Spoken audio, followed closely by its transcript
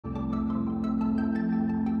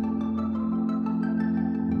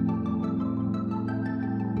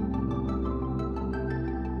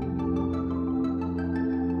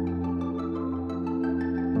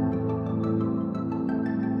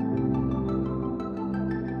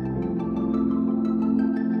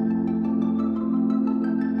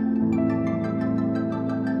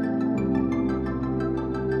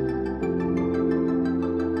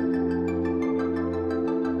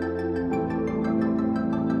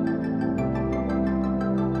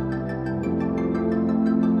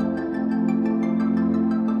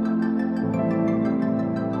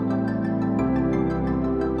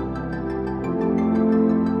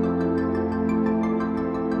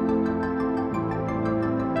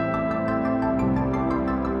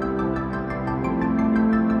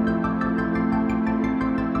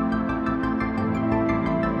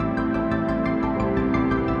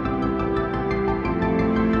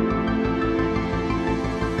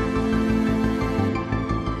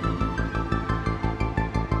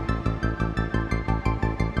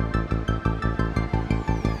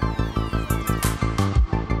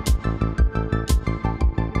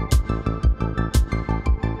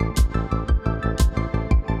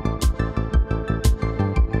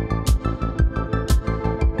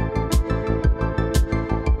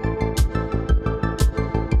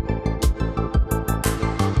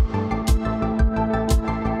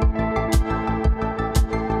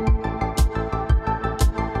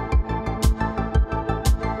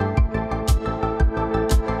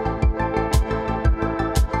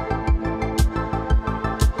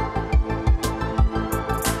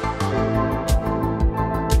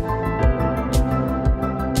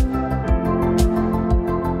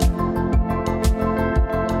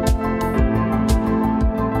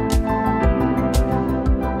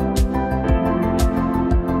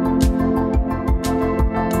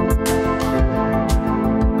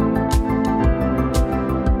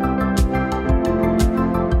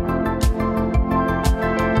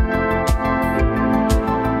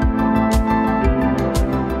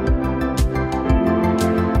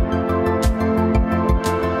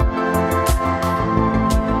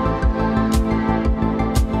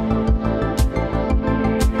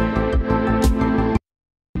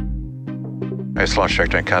Space launch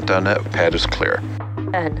trajectory and countdown net. Pad is clear.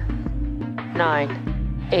 10,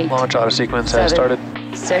 9, 8. Launch auto sequence has started.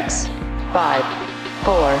 6, 5,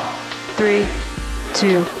 4, 3,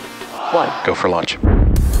 2, 1. Go for launch.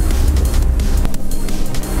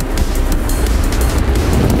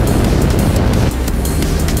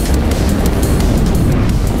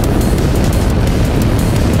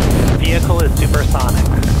 Vehicle is supersonic.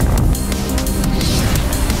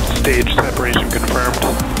 Stage separation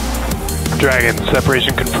confirmed. Dragon,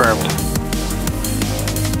 separation confirmed.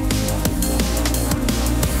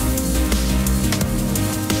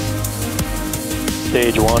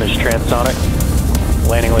 Stage 1 is transonic.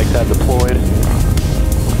 Landing legs have deployed.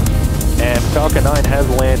 And Falcon 9 has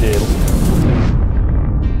landed.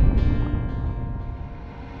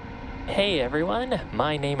 Hey everyone,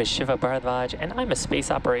 my name is Shiva Bharadwaj and I'm a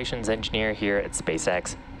space operations engineer here at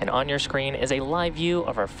SpaceX. And on your screen is a live view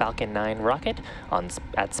of our Falcon 9 rocket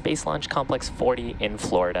at Space Launch Complex 40 in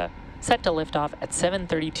Florida, set to liftoff at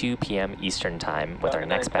 7:32 p.m. Eastern Time with our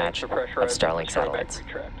next batch of Starlink satellites.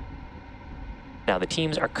 Now the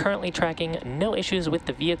teams are currently tracking no issues with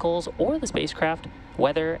the vehicles or the spacecraft.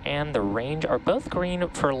 Weather and the range are both green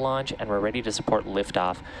for launch and we're ready to support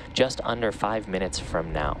liftoff just under 5 minutes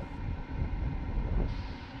from now.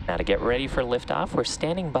 Now to get ready for liftoff, we're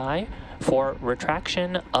standing by for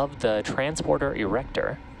retraction of the transporter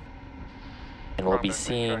erector. And we'll be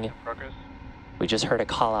seeing, we just heard a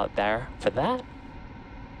call out there for that.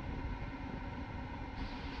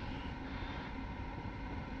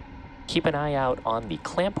 Keep an eye out on the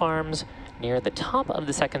clamp arms near the top of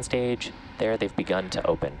the second stage. There they've begun to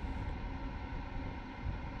open.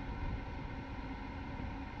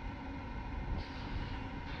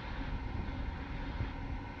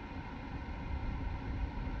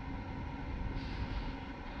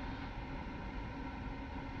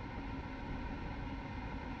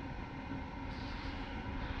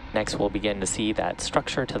 Next, we'll begin to see that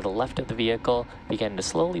structure to the left of the vehicle begin to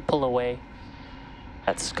slowly pull away.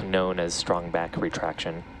 That's known as strong back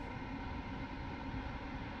retraction.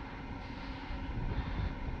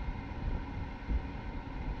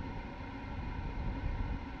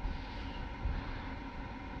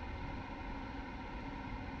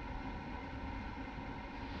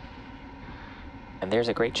 And there's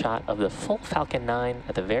a great shot of the full Falcon 9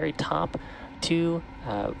 at the very top. Two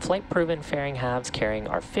flight-proven fairing halves carrying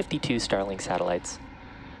our 52 Starlink satellites.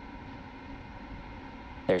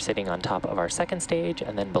 They're sitting on top of our second stage,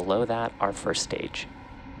 and then below that, our first stage.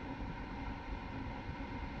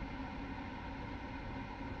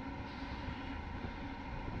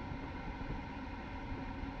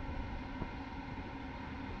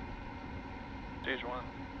 Stage 1,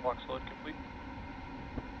 LOX load complete.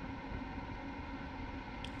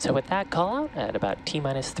 So with that call out at about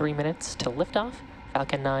T-minus 3 minutes to liftoff,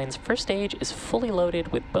 Falcon 9's first stage is fully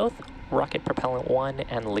loaded with both rocket propellant 1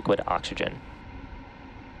 and liquid oxygen.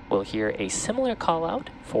 We'll hear a similar call out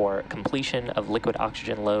for completion of liquid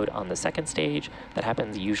oxygen load on the second stage that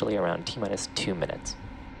happens usually around T-minus 2 minutes.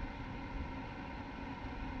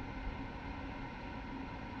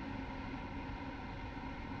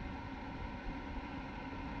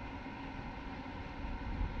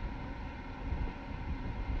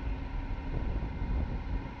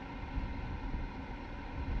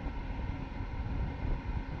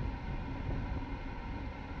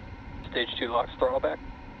 Stage 2 LOX throttle back.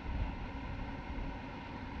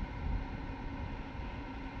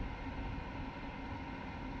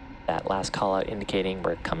 That last call out indicating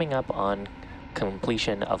we're coming up on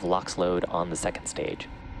completion of LOX load on the second stage.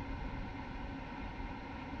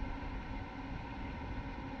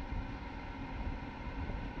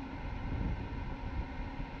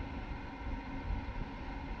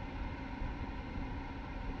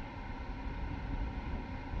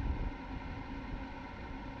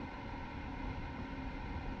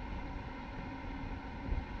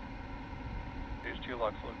 Stage 2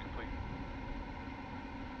 LOX load complete.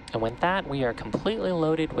 And with that, we are completely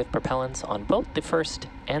loaded with propellants on both the first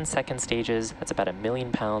and second stages. That's about 1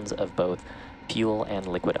 million pounds of both fuel and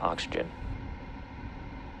liquid oxygen.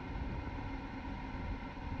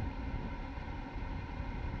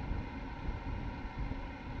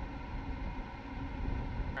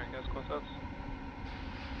 Alright guys, close outs.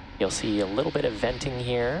 You'll see a little bit of venting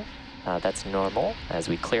here. That's normal as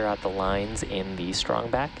we clear out the lines in the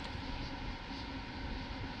strong back.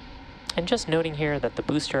 And just noting here that the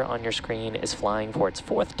booster on your screen is flying for its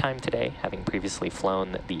 4th time today, having previously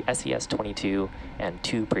flown the SES-22 and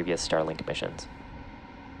 2 previous Starlink missions.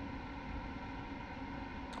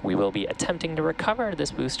 We will be attempting to recover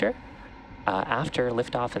this booster after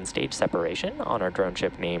liftoff and stage separation on our drone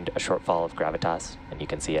ship named A Shortfall of Gravitas, and you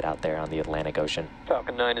can see it out there on the Atlantic Ocean.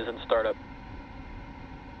 Falcon 9 is in startup.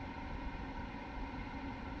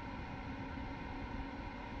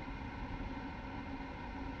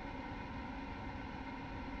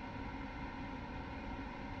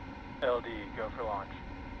 LD, go for launch.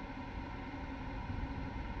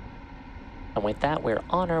 And with that, we're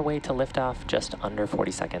on our way to liftoff just under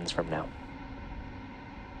 40 seconds from now.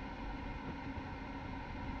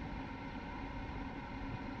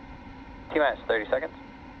 T-minus 30 seconds.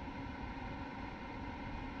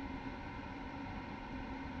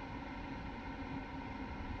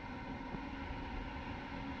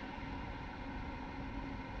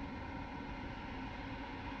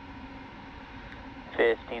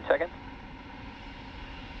 Seconds.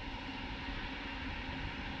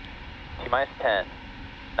 T-minus 10,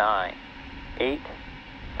 9, 8,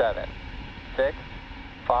 7, 6,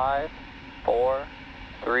 5, 4,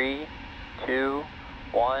 3, 2,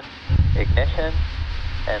 1, ignition,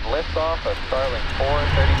 and liftoff of Starlink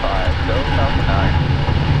 435. Go Falcon 9.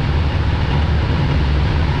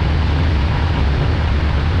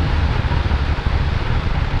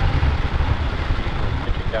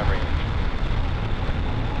 Pitching downrange.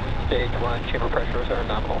 Stage 1, chamber pressures are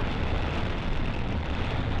nominal.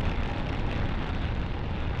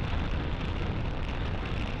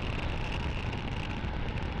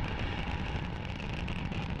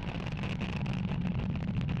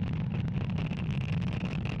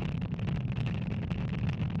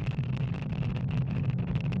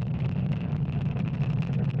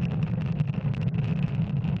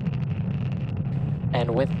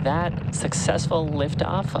 And with that successful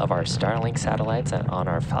liftoff of our Starlink satellites on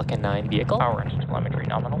our Falcon 9 vehicle, Power and telemetry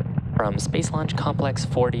nominal. from Space Launch Complex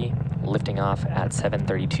 40, lifting off at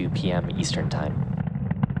 7:32 p.m. Eastern Time.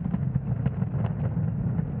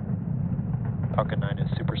 Falcon 9 is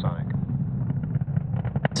supersonic.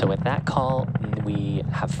 So with that call, we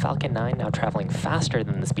have Falcon 9 now traveling faster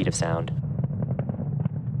than the speed of sound.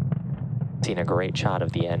 Seeing a great shot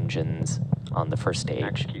of the engines on the first stage.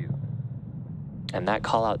 Execute. And that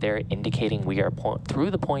call out there indicating we are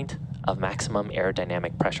through the point of maximum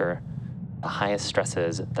aerodynamic pressure, the highest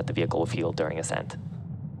stresses that the vehicle will feel during ascent.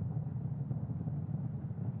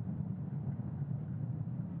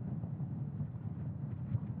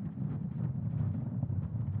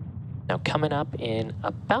 Now coming up in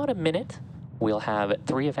about a minute, we'll have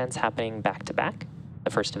 3 events happening back to back. The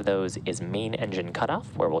first of those is main engine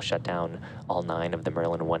cutoff, where we'll shut down all 9 of the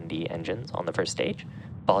Merlin 1D engines on the first stage,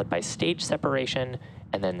 followed by stage separation,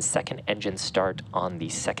 and then second engine start on the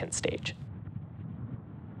second stage.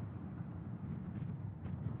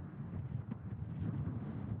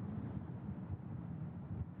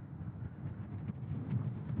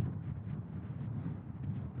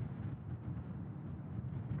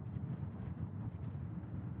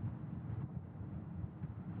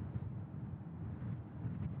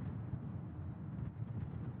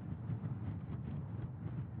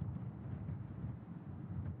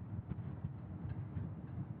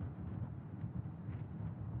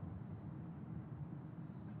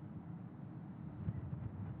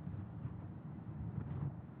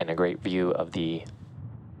 And a great view of the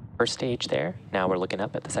first stage there. Now we're looking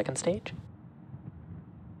up at the second stage.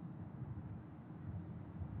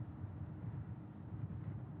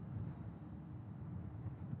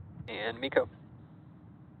 And Miko.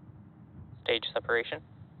 Stage separation.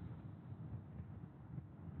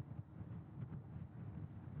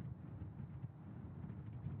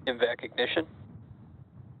 Invac ignition.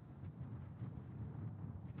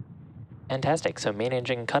 Fantastic. So main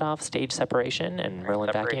engine cutoff, stage separation, and Merlin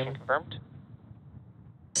vacuum Confirmed.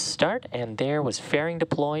 start. And there was fairing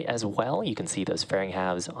deploy as well. You can see those fairing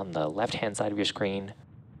halves on the left-hand side of your screen,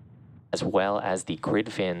 as well as the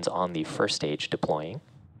grid fins on the first stage deploying.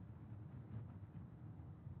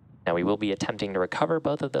 Now we will be attempting to recover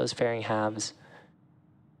both of those fairing halves.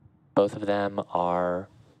 Both of them are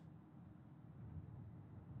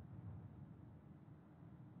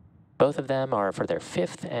for their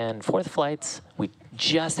 5th and 4th flights. We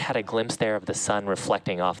just had a glimpse there of the sun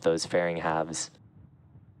reflecting off those fairing halves.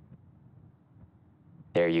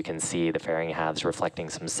 There you can see the fairing halves reflecting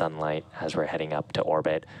some sunlight as we're heading up to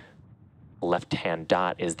orbit. Left-hand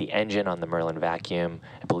dot is the engine on the Merlin vacuum.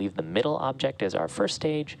 I believe the middle object is our first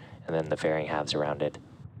stage, and then the fairing halves around it.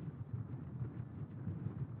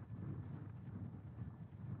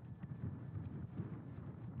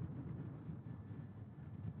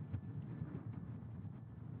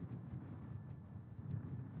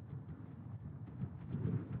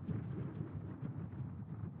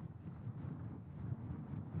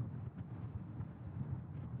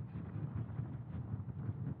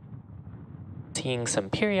 seeing some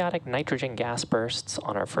periodic nitrogen gas bursts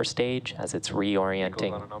on our first stage as it's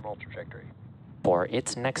reorienting on a nominal trajectory for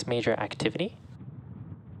its next major activity,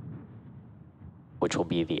 which will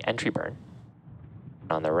be the entry burn.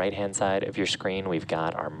 On the right-hand side of your screen, we've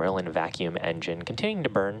got our Merlin vacuum engine continuing to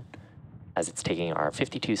burn as it's taking our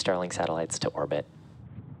 52 Starlink satellites to orbit.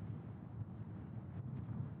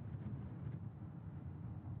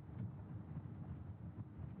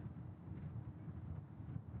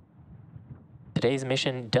 Today's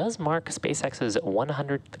mission does mark SpaceX's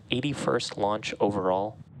 181st launch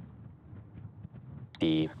overall.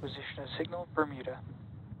 The acquisition of signal Bermuda.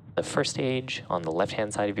 The first stage on the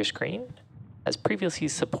left-hand side of your screen has previously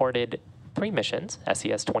supported 3 missions,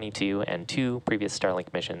 SES-22, and 2 previous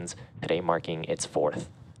Starlink missions, today marking its 4th.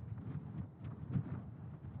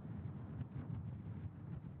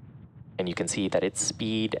 And you can see that its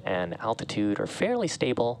speed and altitude are fairly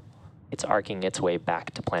stable. It's arcing its way back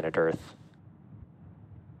to planet Earth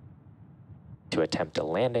to attempt a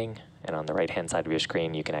landing. And on the right-hand side of your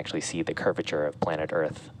screen, you can actually see the curvature of planet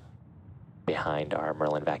Earth behind our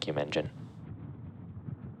Merlin vacuum engine.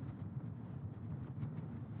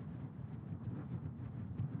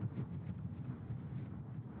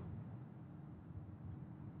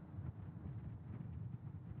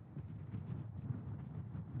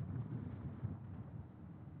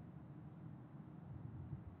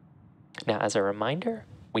 Now, as a reminder,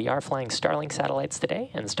 we are flying Starlink satellites today,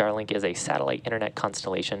 and Starlink is a satellite internet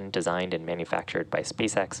constellation designed and manufactured by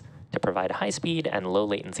SpaceX to provide high-speed and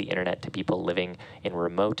low-latency internet to people living in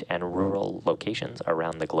remote and rural locations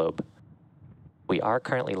around the globe. We are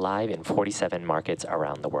currently live in 47 markets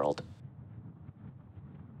around the world.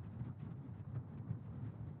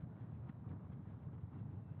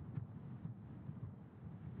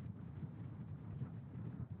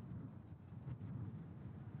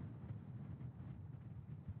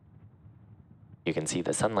 You can see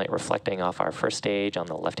the sunlight reflecting off our first stage on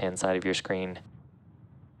the left-hand side of your screen.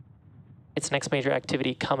 Its next major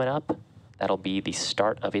activity coming up, that'll be the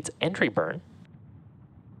start of its entry burn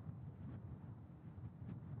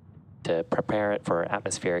to prepare it for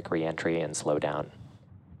atmospheric re-entry and slow down.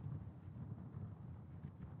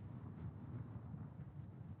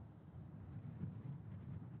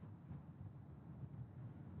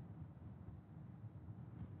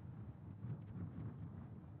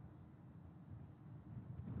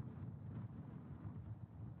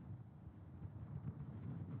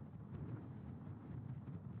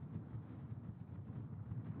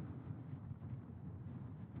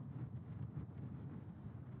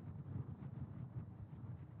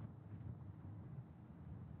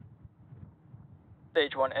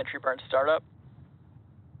 Stage 1 entry burn startup.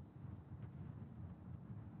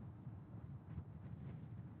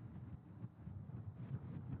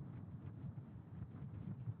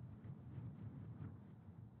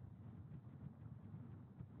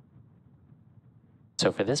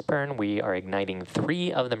 So for this burn, we are igniting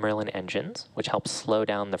 3 of the Merlin engines, which helps slow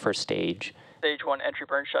down the first stage. Stage 1 entry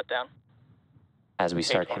burn shutdown. As we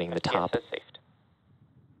start hitting the top.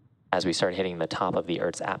 As we start hitting the top of the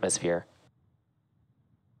Earth's atmosphere.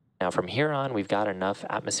 Now from here on, we've got enough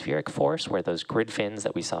atmospheric force where those grid fins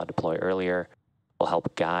that we saw deploy earlier will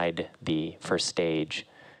help guide the first stage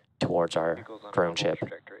towards our drone ship.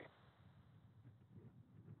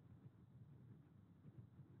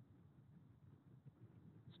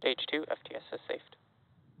 Stage 2 FTS is safed.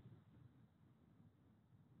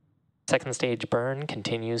 Second stage burn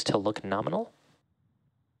continues to look nominal.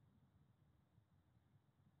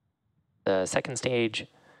 The second stage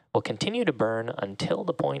will continue to burn until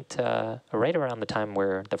the point right around the time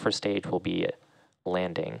where the first stage will be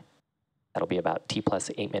landing. That'll be about T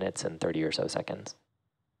plus 8 minutes and 30 or so seconds.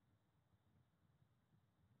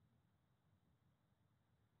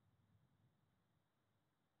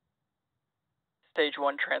 Stage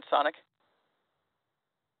 1 transonic.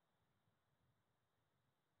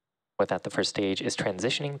 With that, the first stage is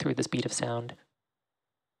transitioning through the speed of sound.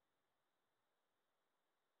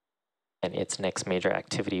 And its next major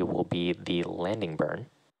activity will be the landing burn.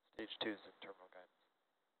 Stage 2 is the terminal guidance.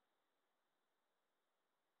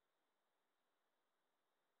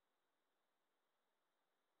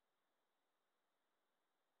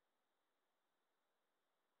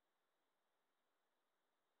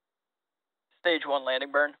 Stage 1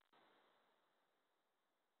 landing burn.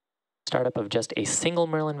 Startup of just a single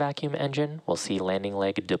Merlin vacuum engine. We'll see landing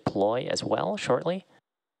leg deploy as well shortly.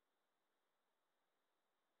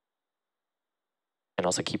 And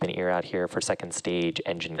also keep an ear out here for second stage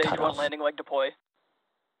engine Stage cutoff. 1 landing leg deploy.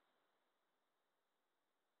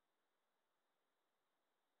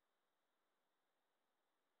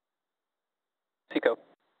 Seco.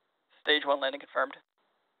 Stage 1 landing confirmed.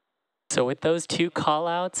 So with those two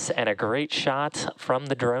callouts and a great shot from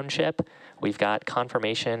the drone ship, we've got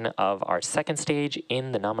confirmation of our second stage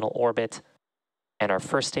in the nominal orbit. And our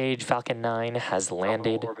first stage, Falcon 9, has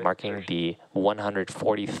landed, marking the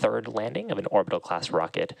 143rd landing of an orbital class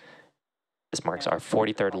rocket. This marks our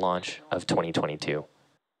 43rd launch of 2022.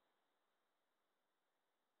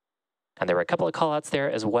 And there were a couple of callouts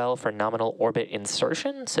there as well for nominal orbit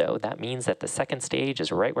insertion, so that means that the second stage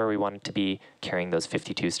is right where we want it to be, carrying those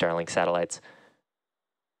 52 Starlink satellites.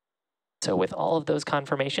 So with all of those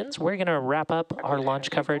confirmations, we're going to wrap up our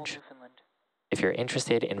launch coverage. If you're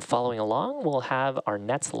interested in following along, we'll have our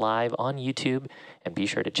nets live on YouTube, and be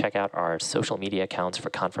sure to check out our social media accounts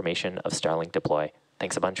for confirmation of Starlink deploy.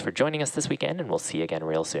 Thanks a bunch for joining us this weekend, and we'll see you again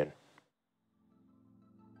real soon.